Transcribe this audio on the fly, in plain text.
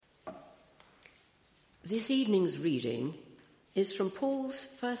This evening's reading is from Paul's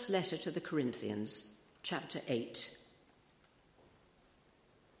first letter to the Corinthians, chapter 8.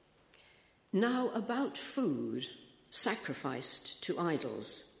 Now about food sacrificed to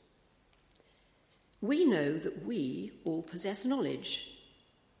idols. We know that we all possess knowledge.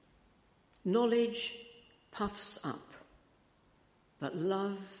 Knowledge puffs up, but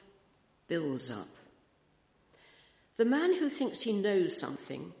love builds up. The man who thinks he knows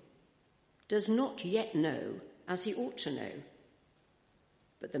something does not yet know as he ought to know,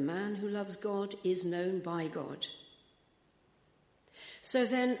 but the man who loves God is known by God. So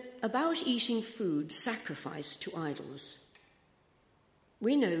then, about eating food sacrificed to idols.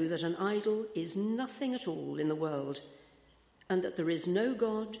 We know that an idol is nothing at all in the world, and that there is no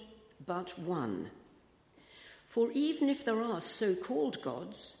God but one. For even if there are so-called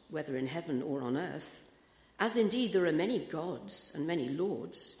gods, whether in heaven or on earth, as indeed there are many gods and many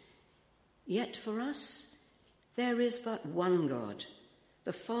lords, yet for us there is but one God,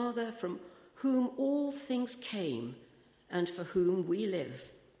 the Father, from whom all things came and for whom we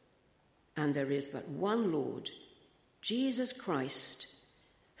live. And there is but one Lord, Jesus Christ,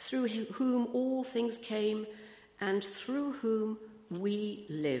 through whom all things came and through whom we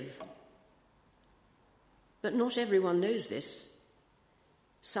live. But not everyone knows this.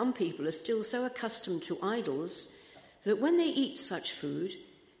 Some people are still so accustomed to idols that when they eat such food,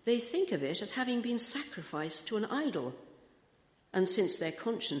 they think of it as having been sacrificed to an idol. And since their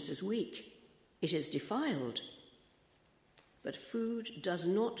conscience is weak, it is defiled. But food does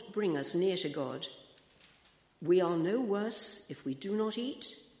not bring us near to God. We are no worse if we do not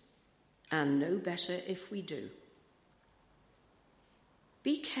eat, and no better if we do.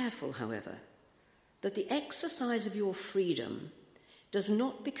 Be careful, however, that the exercise of your freedom does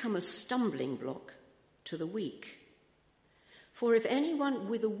not become a stumbling block to the weak. For if anyone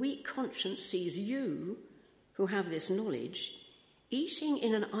with a weak conscience sees you, who have this knowledge, eating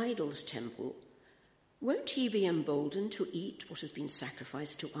in an idol's temple, won't he be emboldened to eat what has been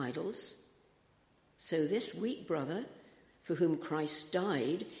sacrificed to idols? So this weak brother, for whom Christ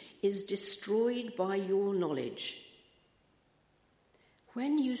died, is destroyed by your knowledge.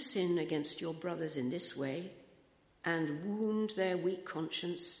 When you sin against your brothers in this way and wound their weak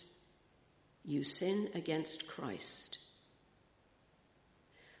conscience, you sin against Christ.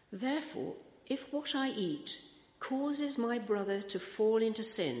 Therefore, if what I eat causes my brother to fall into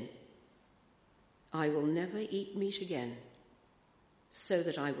sin, I will never eat meat again, so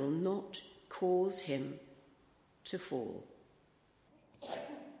that I will not cause him to fall.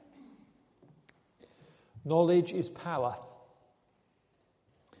 Knowledge is power.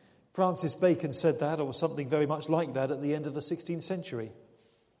 Francis Bacon said that, or something very much like that, at the end of the 16th century.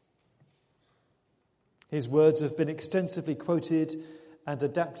 His words have been extensively quoted and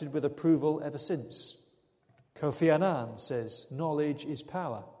adapted with approval ever since. Kofi Annan says, knowledge is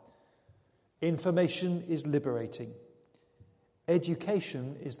power. Information is liberating.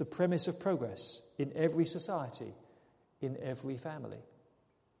 Education is the premise of progress in every society, in every family.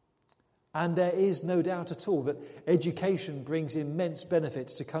 And there is no doubt at all that education brings immense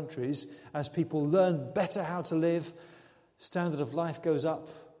benefits to countries as people learn better how to live, standard of life goes up,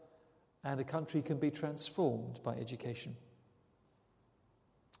 and a country can be transformed by education.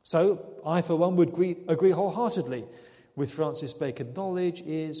 So, I for one would agree wholeheartedly with Francis Bacon. Knowledge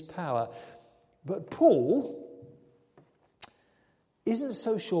is power. But Paul isn't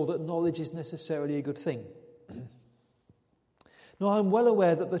so sure that knowledge is necessarily a good thing. Now, I'm well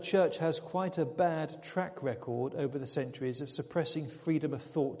aware that the church has quite a bad track record over the centuries of suppressing freedom of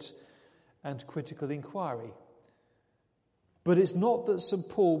thought and critical inquiry. But it's not that St.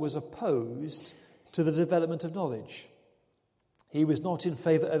 Paul was opposed to the development of knowledge. He was not in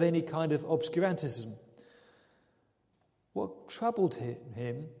favour of any kind of obscurantism. What troubled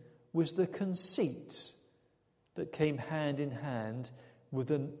him was the conceit that came hand in hand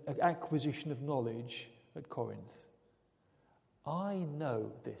with an acquisition of knowledge at Corinth. I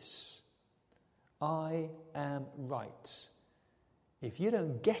know this. I am right. If you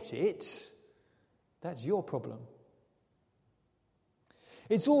don't get it, that's your problem.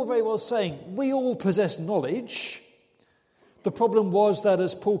 It's all very well saying, we all possess knowledge. The problem was that,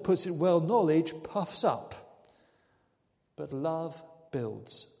 as Paul puts it well, knowledge puffs up, but love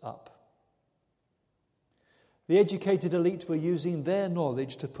builds up. The educated elite were using their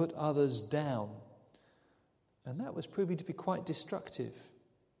knowledge to put others down, and that was proving to be quite destructive.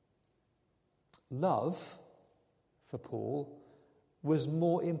 Love, for Paul, was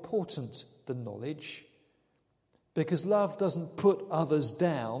more important than knowledge, because love doesn't put others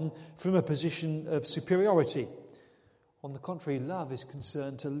down from a position of superiority. On the contrary, love is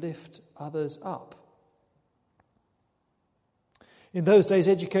concerned to lift others up. In those days,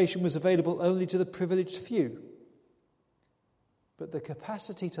 education was available only to the privileged few. But the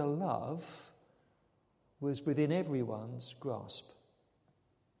capacity to love was within everyone's grasp.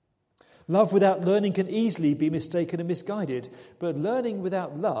 Love without learning can easily be mistaken and misguided, but learning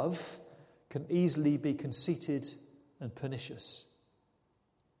without love can easily be conceited and pernicious.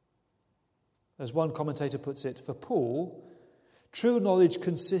 As one commentator puts it, for Paul, true knowledge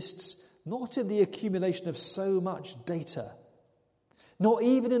consists not in the accumulation of so much data, not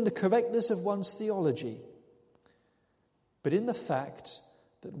even in the correctness of one's theology, but in the fact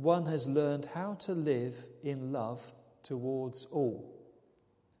that one has learned how to live in love towards all.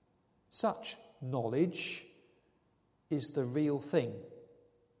 Such knowledge is the real thing.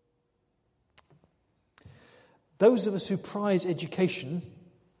 Those of us who prize education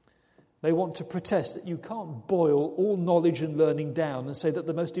may want to protest that you can't boil all knowledge and learning down and say that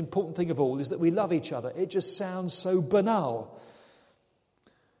the most important thing of all is that we love each other. It just sounds so banal.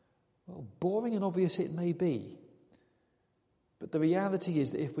 Well, boring and obvious it may be. But the reality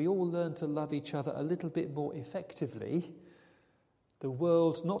is that if we all learn to love each other a little bit more effectively, the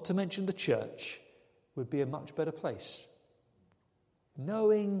world, not to mention the church, would be a much better place.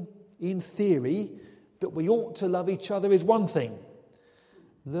 Knowing in theory that we ought to love each other is one thing.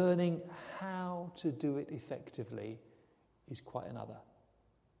 Learning how to do it effectively is quite another.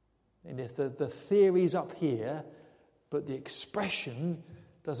 And if the theory's up here, but the expression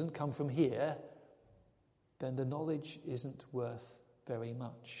doesn't come from here, then the knowledge isn't worth very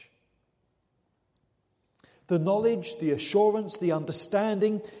much. The knowledge, the assurance, the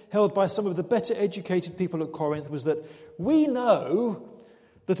understanding held by some of the better educated people at Corinth was that we know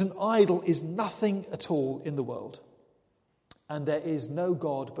that an idol is nothing at all in the world, and there is no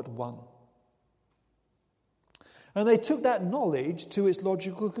God but one. And they took that knowledge to its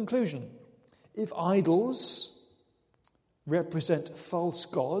logical conclusion. If idols represent false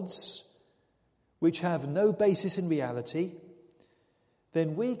gods, which have no basis in reality,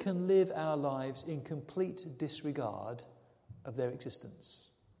 then we can live our lives in complete disregard of their existence.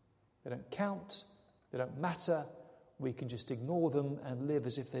 They don't count, they don't matter, we can just ignore them and live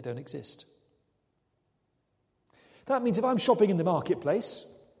as if they don't exist. That means if I'm shopping in the marketplace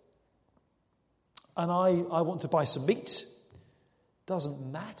and I want to buy some meat, it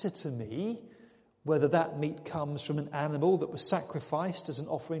doesn't matter to me whether that meat comes from an animal that was sacrificed as an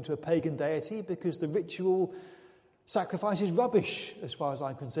offering to a pagan deity, because the ritual sacrifice is rubbish as far as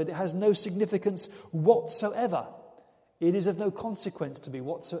I'm concerned. It has no significance whatsoever. It is of no consequence to me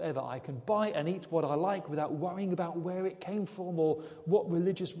whatsoever. I can buy and eat what I like without worrying about where it came from or what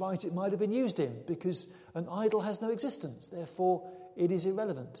religious rite it might have been used in, because an idol has no existence. Therefore, it is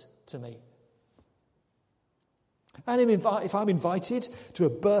irrelevant to me. And if I'm invited to a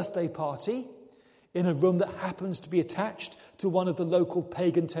birthday party in a room that happens to be attached to one of the local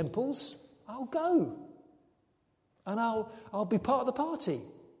pagan temples, I'll go. And I'll be part of the party.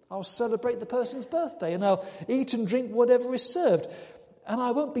 I'll celebrate the person's birthday and I'll eat and drink whatever is served. And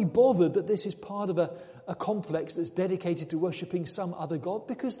I won't be bothered that this is part of a complex that's dedicated to worshipping some other god,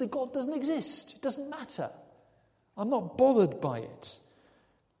 because the god doesn't exist. It doesn't matter. I'm not bothered by it.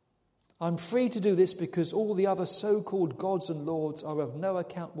 I'm free to do this because all the other so-called gods and lords are of no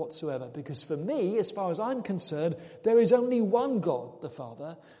account whatsoever. Because for me, as far as I'm concerned, there is only one God, the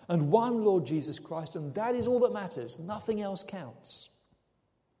Father, and one Lord Jesus Christ, and that is all that matters. Nothing else counts.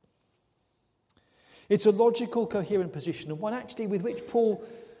 It's a logical, coherent position, and one actually with which Paul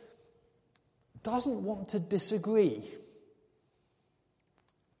doesn't want to disagree.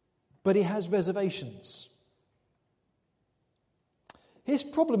 But he has reservations. His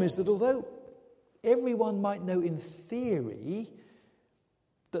problem is that although everyone might know in theory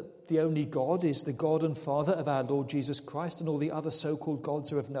that the only God is the God and Father of our Lord Jesus Christ and all the other so-called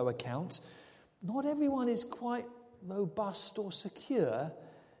gods are of no account, not everyone is quite robust or secure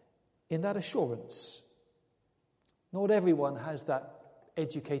in that assurance. Not everyone has that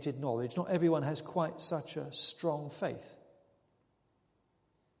educated knowledge. Not everyone has quite such a strong faith.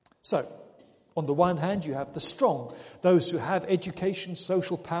 So, on the one hand, you have the strong, those who have education,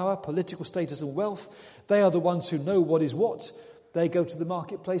 social power, political status and wealth. They are the ones who know what is what. They go to the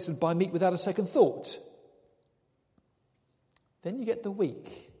marketplace and buy meat without a second thought. Then you get the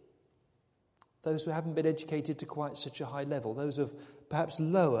weak, those who haven't been educated to quite such a high level, those of perhaps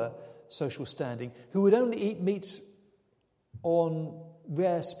lower social standing, who would only eat meat on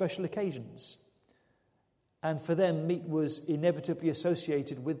rare special occasions. And for them, meat was inevitably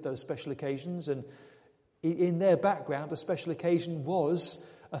associated with those special occasions. And in their background, a special occasion was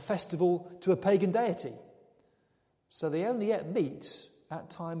a festival to a pagan deity. So they only ate meat at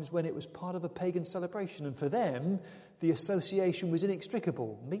times when it was part of a pagan celebration. And for them, the association was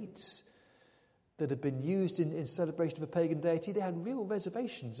inextricable. Meats that had been used in celebration of a pagan deity, they had real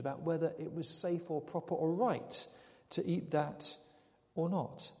reservations about whether it was safe or proper or right to eat that or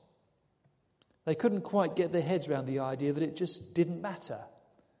not. They couldn't quite get their heads around the idea that it just didn't matter.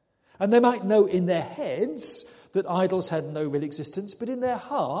 And they might know in their heads that idols had no real existence, but in their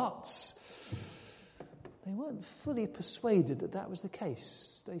hearts, they weren't fully persuaded that that was the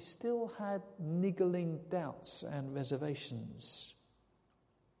case. They still had niggling doubts and reservations.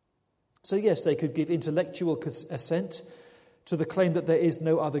 So yes, they could give intellectual assent to the claim that there is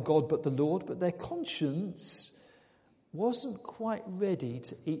no other God but the Lord, but their conscience wasn't quite ready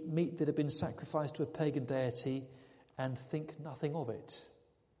to eat meat that had been sacrificed to a pagan deity and think nothing of it.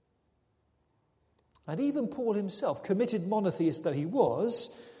 And even Paul himself, committed monotheist though he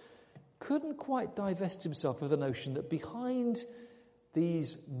was, couldn't quite divest himself of the notion that behind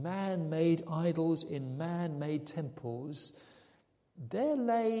these man-made idols in man-made temples, there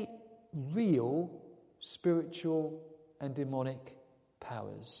lay real spiritual and demonic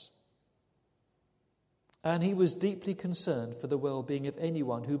powers. And he was deeply concerned for the well-being of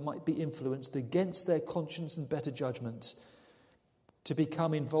anyone who might be influenced against their conscience and better judgment to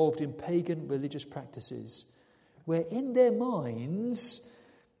become involved in pagan religious practices, where in their minds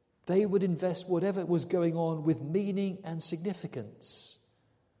they would invest whatever was going on with meaning and significance,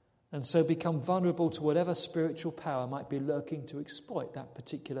 and so become vulnerable to whatever spiritual power might be lurking to exploit that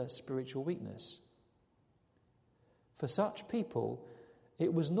particular spiritual weakness. For such people,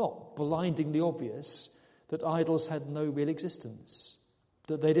 it was not blindingly obvious that idols had no real existence,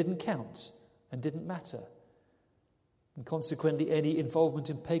 that they didn't count and didn't matter. And consequently, any involvement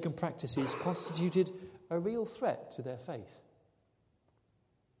in pagan practices constituted a real threat to their faith.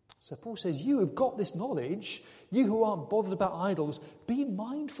 So Paul says, you have got this knowledge, you who aren't bothered about idols, be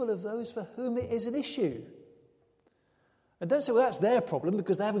mindful of those for whom it is an issue. And don't say, well, that's their problem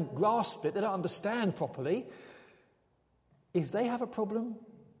because they haven't grasped it, they don't understand properly. If they have a problem,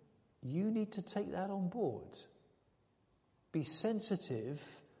 you need to take that on board. Be sensitive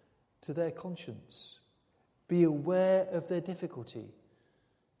to their conscience. Be aware of their difficulty.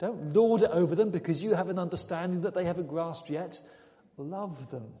 Don't lord it over them because you have an understanding that they haven't grasped yet.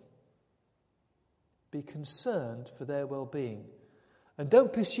 Love them. Be concerned for their well-being. And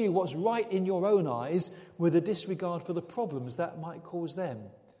don't pursue what's right in your own eyes with a disregard for the problems that might cause them.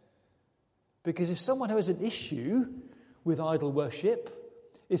 Because if someone who has an issue with idol worship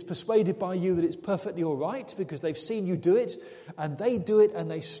is persuaded by you that it's perfectly all right because they've seen you do it and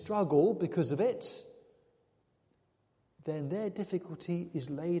they struggle because of it, then their difficulty is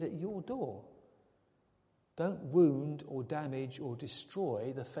laid at your door. Don't wound or damage or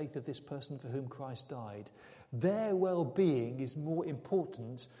destroy the faith of this person for whom Christ died. Their well-being is more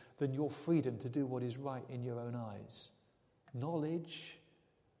important than your freedom to do what is right in your own eyes. Knowledge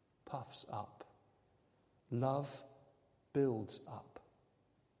puffs up. Love builds up.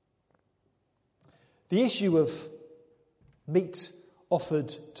 The issue of meat offered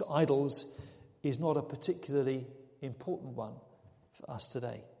to idols is not a particularly important one for us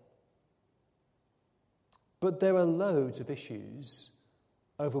today. But there are loads of issues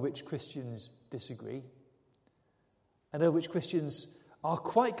over which Christians disagree and over which Christians are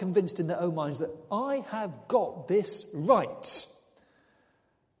quite convinced in their own minds that I have got this right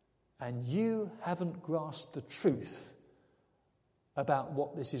and you haven't grasped the truth about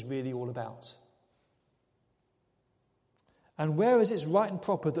what this is really all about. And whereas it's right and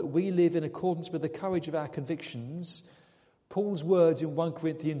proper that we live in accordance with the courage of our convictions, Paul's words in 1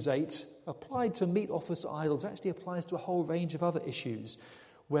 Corinthians 8, applied to meat offers to idols, actually applies to a whole range of other issues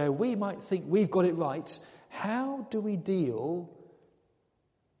where we might think we've got it right. How do we deal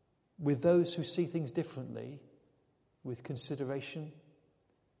with those who see things differently with consideration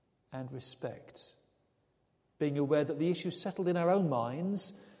and respect? Being aware that the issue's settled in our own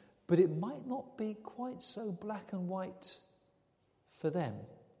minds, but it might not be quite so black and white for them.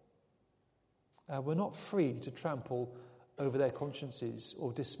 We're not free to trample over their consciences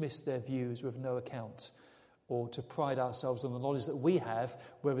or dismiss their views with no account or to pride ourselves on the knowledge that we have,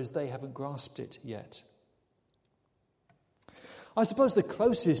 whereas they haven't grasped it yet. I suppose the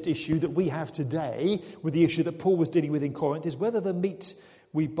closest issue that we have today with the issue that Paul was dealing with in Corinth is whether the meat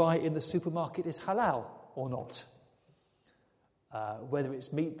we buy in the supermarket is halal or not. Whether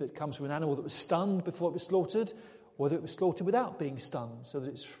it's meat that comes from an animal that was stunned before it was slaughtered, or whether it was slaughtered without being stunned, so that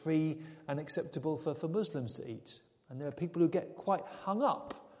it's free and acceptable for Muslims to eat. And there are people who get quite hung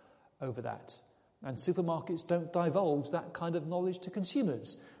up over that. And supermarkets don't divulge that kind of knowledge to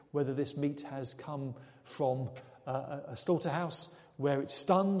consumers, whether this meat has come from a slaughterhouse, where it's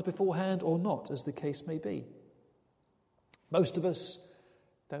stunned beforehand or not, as the case may be. Most of us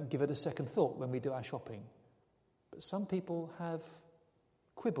don't give it a second thought when we do our shopping. But some people have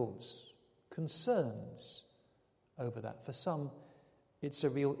quibbles, concerns over that. For some, it's a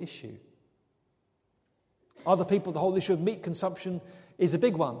real issue. Other people, the whole issue of meat consumption is a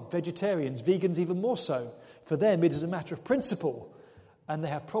big one. Vegetarians, vegans even more so. For them, it is a matter of principle, and they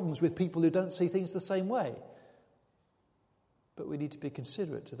have problems with people who don't see things the same way. But we need to be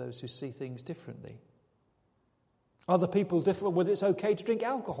considerate to those who see things differently. Other people differ on whether it's okay to drink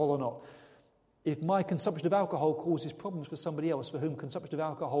alcohol or not. If my consumption of alcohol causes problems for somebody else for whom consumption of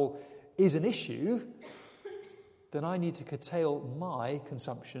alcohol is an issue, then I need to curtail my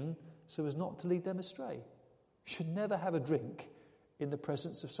consumption so as not to lead them astray. You should never have a drink in the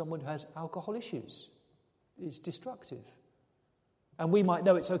presence of someone who has alcohol issues. It's destructive. And we might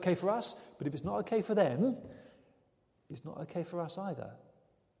know it's okay for us, but if it's not okay for them, it's not okay for us either.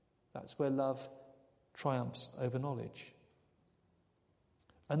 That's where love triumphs over knowledge.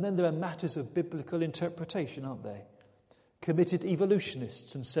 And then there are matters of biblical interpretation, aren't there? Committed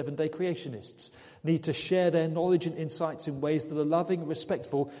evolutionists and seven-day creationists need to share their knowledge and insights in ways that are loving and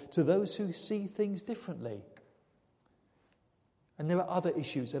respectful to those who see things differently. And there are other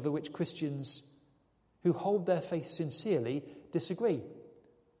issues over which Christians who hold their faith sincerely disagree.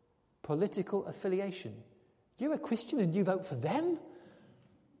 Political affiliation. You're a Christian and you vote for them?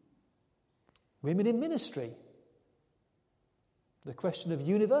 Women in ministry. The question of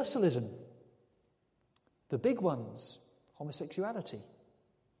universalism. The big ones. Homosexuality.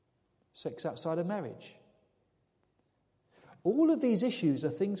 Sex outside of marriage. All of these issues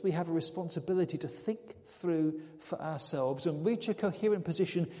are things we have a responsibility to think through for ourselves and reach a coherent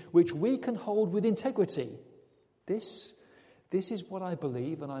position which we can hold with integrity. This is what I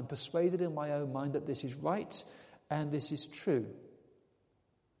believe, and I'm persuaded in my own mind that this is right and this is true.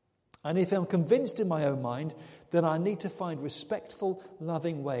 And if I'm convinced in my own mind, then I need to find respectful,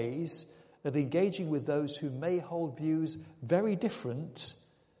 loving ways of engaging with those who may hold views very different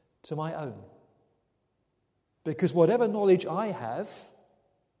to my own. Because whatever knowledge I have,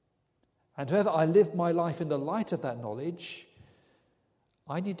 and however I live my life in the light of that knowledge,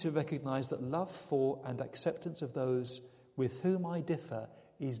 I need to recognize that love for and acceptance of those with whom I differ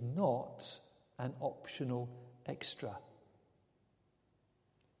is not an optional extra.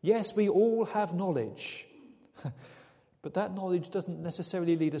 Yes, we all have knowledge, but that knowledge doesn't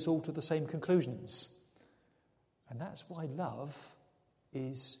necessarily lead us all to the same conclusions. And that's why love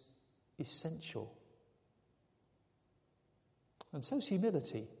is essential. And so is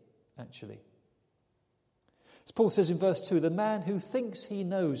humility, actually. As Paul says in verse 2, the man who thinks he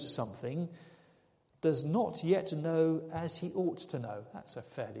knows something does not yet know as he ought to know. That's a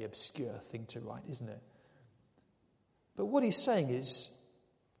fairly obscure thing to write, isn't it? But what he's saying is,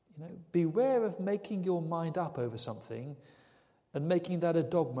 beware of making your mind up over something and making that a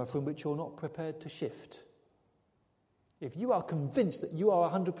dogma from which you're not prepared to shift. If you are convinced that you are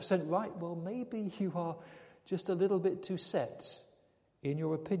 100% right, well, maybe you are just a little bit too set in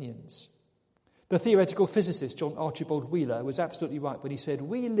your opinions. The theoretical physicist John Archibald Wheeler was absolutely right when he said,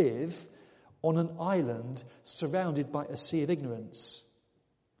 we live on an island surrounded by a sea of ignorance.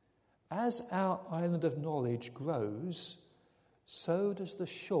 As our island of knowledge grows, so does the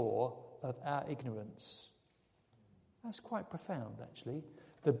shore of our ignorance. That's quite profound, actually.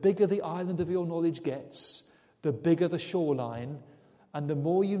 The bigger the island of your knowledge gets, the bigger the shoreline, and the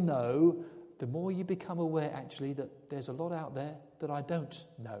more you know, the more you become aware, actually, that there's a lot out there that I don't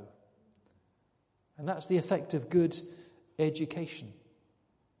know. And that's the effect of good education.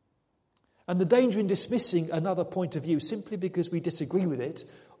 And the danger in dismissing another point of view simply because we disagree with it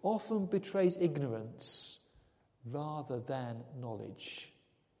often betrays ignorance rather than knowledge.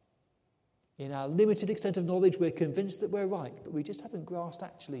 In our limited extent of knowledge, we're convinced that we're right, but we just haven't grasped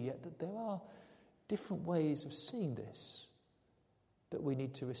actually yet that there are different ways of seeing this that we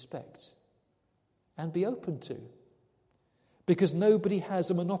need to respect and be open to. Because nobody has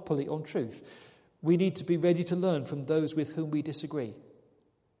a monopoly on truth. We need to be ready to learn from those with whom we disagree.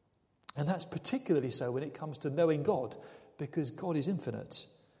 And that's particularly so when it comes to knowing God, because God is infinite.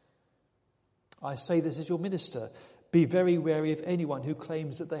 I say this as your minister. Be very wary of anyone who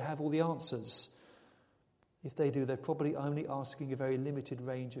claims that they have all the answers. If they do, they're probably only asking a very limited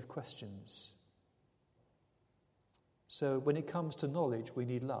range of questions. So when it comes to knowledge, we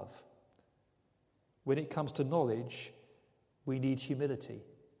need love. When it comes to knowledge, we need humility.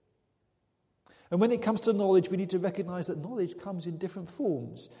 And when it comes to knowledge, we need to recognize that knowledge comes in different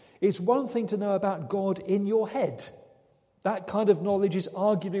forms. It's one thing to know about God in your head. That kind of knowledge is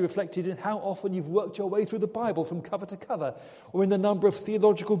arguably reflected in how often you've worked your way through the Bible from cover to cover, or in the number of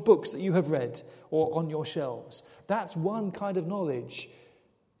theological books that you have read or on your shelves. That's one kind of knowledge.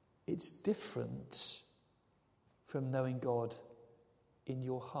 It's different from knowing God in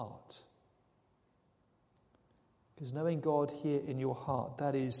your heart. Because knowing God here in your heart,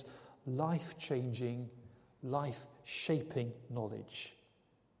 that is life-changing, life-shaping knowledge.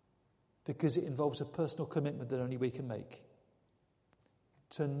 Because it involves a personal commitment that only we can make.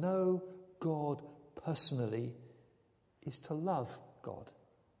 To know God personally is to love God.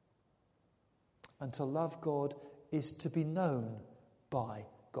 And to love God is to be known by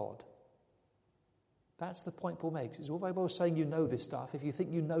God. That's the point Paul makes. It's all very well saying you know this stuff. If you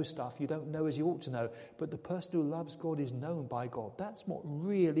think you know stuff, you don't know as you ought to know. But the person who loves God is known by God. That's what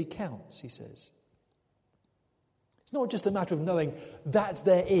really counts, he says. It's not just a matter of knowing that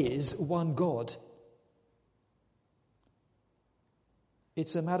there is one God.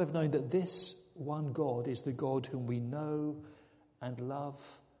 It's a matter of knowing that this one God is the God whom we know and love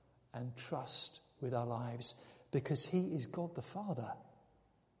and trust with our lives, because he is God the Father.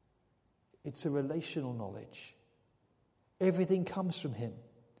 It's a relational knowledge. Everything comes from him.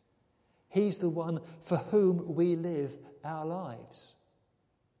 He's the one for whom we live our lives.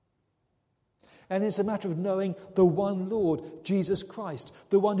 And it's a matter of knowing the one Lord, Jesus Christ,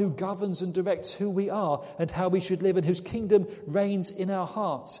 the one who governs and directs who we are and how we should live, and whose kingdom reigns in our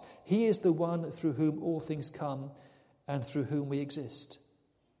hearts. He is the one through whom all things come and through whom we exist.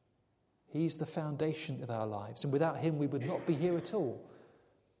 He's the foundation of our lives, and without him we would not be here at all.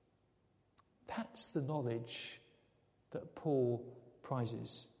 That's the knowledge that Paul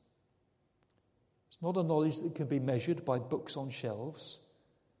prizes. It's not a knowledge that can be measured by books on shelves.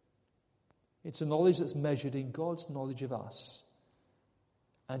 It's a knowledge that's measured in God's knowledge of us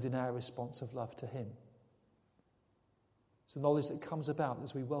and in our response of love to him. It's a knowledge that comes about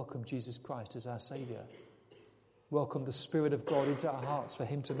as we welcome Jesus Christ as our Saviour. Welcome the Spirit of God into our hearts for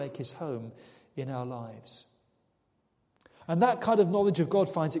him to make his home in our lives. And that kind of knowledge of God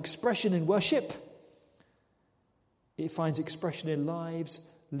finds expression in worship. It finds expression in lives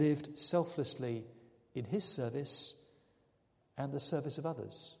lived selflessly in his service and the service of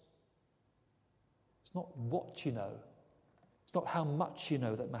others. It's not what you know. It's not how much you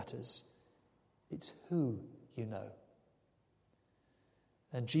know that matters. It's who you know.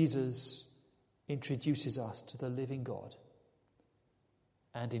 And Jesus introduces us to the living God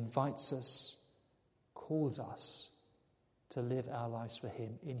and invites us, calls us to live our lives for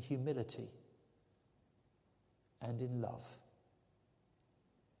him in humility and in love.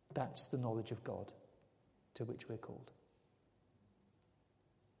 That's the knowledge of God to which we're called.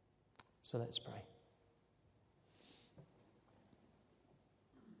 So let's pray.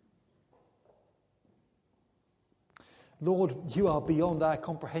 Lord, you are beyond our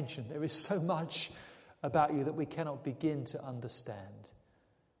comprehension. There is so much about you that we cannot begin to understand.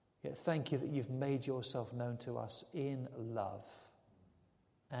 Yet thank you that you've made yourself known to us in love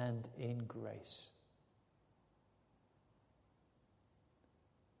and in grace.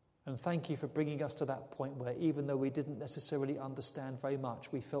 And thank you for bringing us to that point where, even though we didn't necessarily understand very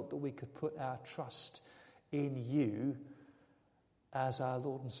much, we felt that we could put our trust in you as our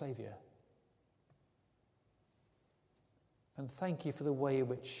Lord and Saviour. And thank you for the way in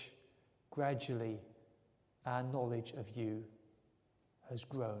which gradually our knowledge of you has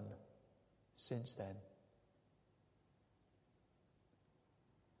grown since then.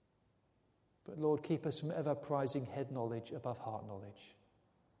 But Lord, keep us from ever prizing head knowledge above heart knowledge.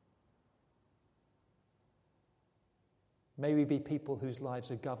 May we be people whose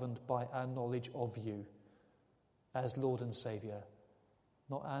lives are governed by our knowledge of you as Lord and Saviour,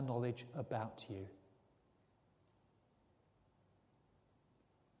 not our knowledge about you.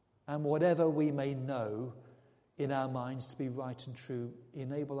 And whatever we may know in our minds to be right and true,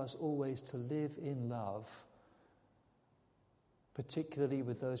 enable us always to live in love, particularly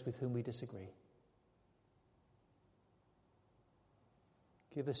with those with whom we disagree.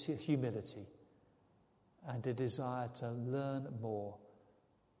 Give us humility and a desire to learn more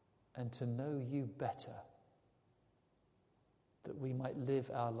and to know you better, that we might live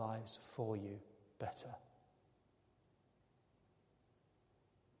our lives for you better.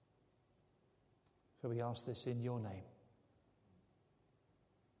 So we ask this in your name.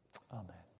 Amen.